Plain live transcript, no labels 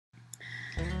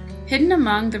Hidden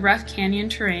among the rough canyon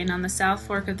terrain on the South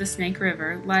Fork of the Snake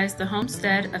River lies the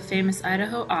homestead of famous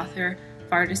Idaho author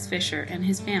Vardis Fisher and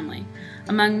his family.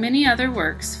 Among many other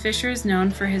works, Fisher is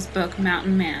known for his book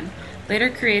Mountain Man, later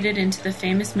created into the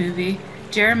famous movie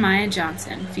Jeremiah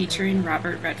Johnson, featuring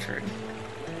Robert Redford.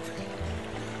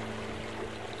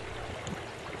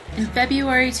 In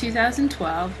February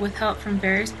 2012, with help from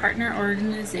various partner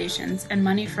organizations and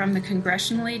money from the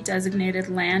congressionally designated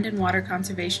Land and Water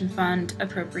Conservation Fund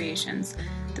appropriations,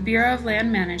 the Bureau of Land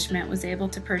Management was able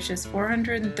to purchase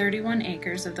 431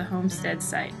 acres of the homestead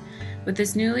site. With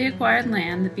this newly acquired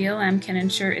land, the BLM can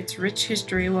ensure its rich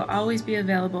history will always be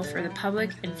available for the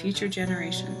public and future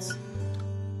generations.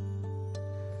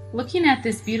 Looking at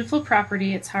this beautiful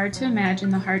property, it's hard to imagine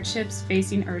the hardships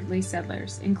facing early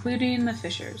settlers, including the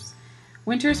Fishers.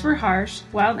 Winters were harsh,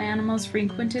 wild animals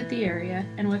frequented the area,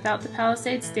 and without the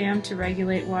Palisades Dam to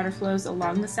regulate water flows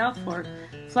along the South Fork,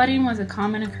 flooding was a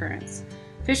common occurrence.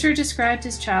 Fisher described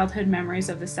his childhood memories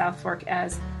of the South Fork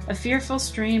as a fearful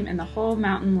stream in the whole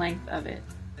mountain length of it.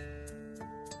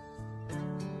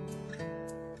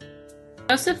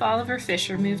 Joseph Oliver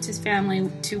Fisher moved his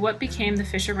family to what became the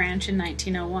Fisher Ranch in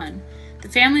 1901. The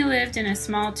family lived in a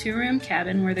small two-room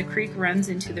cabin where the creek runs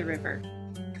into the river.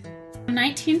 In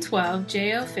 1912,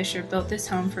 J.O. Fisher built this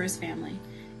home for his family.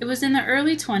 It was in the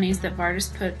early 20s that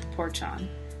Vardis put the porch on.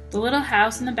 The little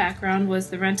house in the background was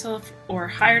the rental or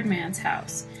hired man's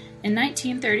house. In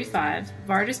 1935,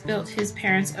 Vardis built his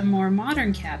parents a more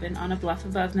modern cabin on a bluff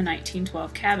above the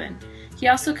 1912 cabin. He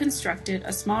also constructed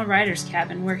a small writer's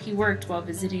cabin where he worked while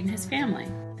visiting his family.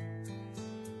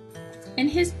 In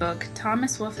his book,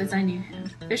 Thomas Wolfe as I Knew Him,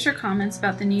 Fisher comments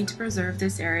about the need to preserve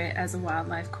this area as a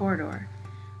wildlife corridor.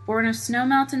 Born of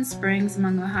snowmelt and springs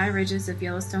among the high ridges of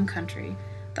Yellowstone country,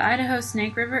 the Idaho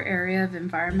Snake River Area of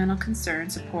Environmental Concern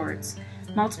supports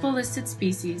multiple listed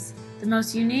species, the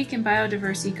most unique and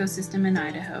biodiverse ecosystem in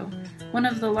Idaho, one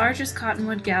of the largest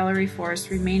cottonwood gallery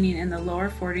forests remaining in the lower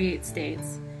 48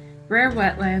 states, rare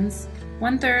wetlands,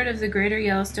 one-third of the greater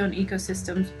Yellowstone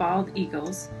ecosystem's bald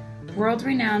eagles,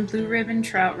 world-renowned blue ribbon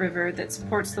trout river that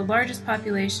supports the largest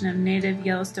population of native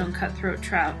Yellowstone cutthroat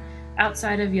trout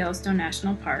outside of Yellowstone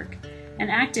National Park, and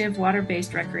active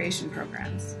water-based recreation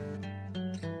programs.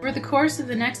 Over the course of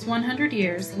the next 100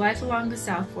 years, life along the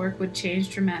South Fork would change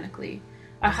dramatically.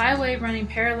 A highway running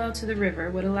parallel to the river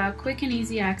would allow quick and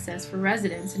easy access for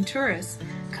residents and tourists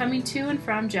coming to and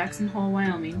from Jackson Hole,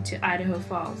 Wyoming to Idaho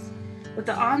Falls. With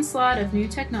the onslaught of new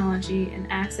technology and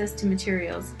access to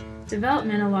materials,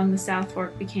 development along the South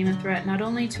Fork became a threat not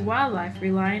only to wildlife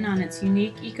relying on its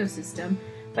unique ecosystem,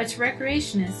 but to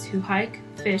recreationists who hike,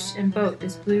 fish, and boat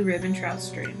this blue ribbon trout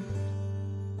stream.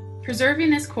 Preserving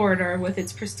this corridor with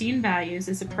its pristine values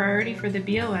is a priority for the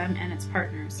BLM and its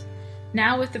partners.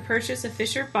 Now, with the purchase of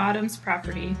Fisher Bottom's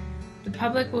property, the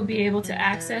public will be able to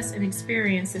access and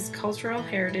experience this cultural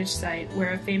heritage site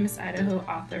where a famous Idaho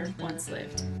author once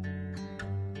lived.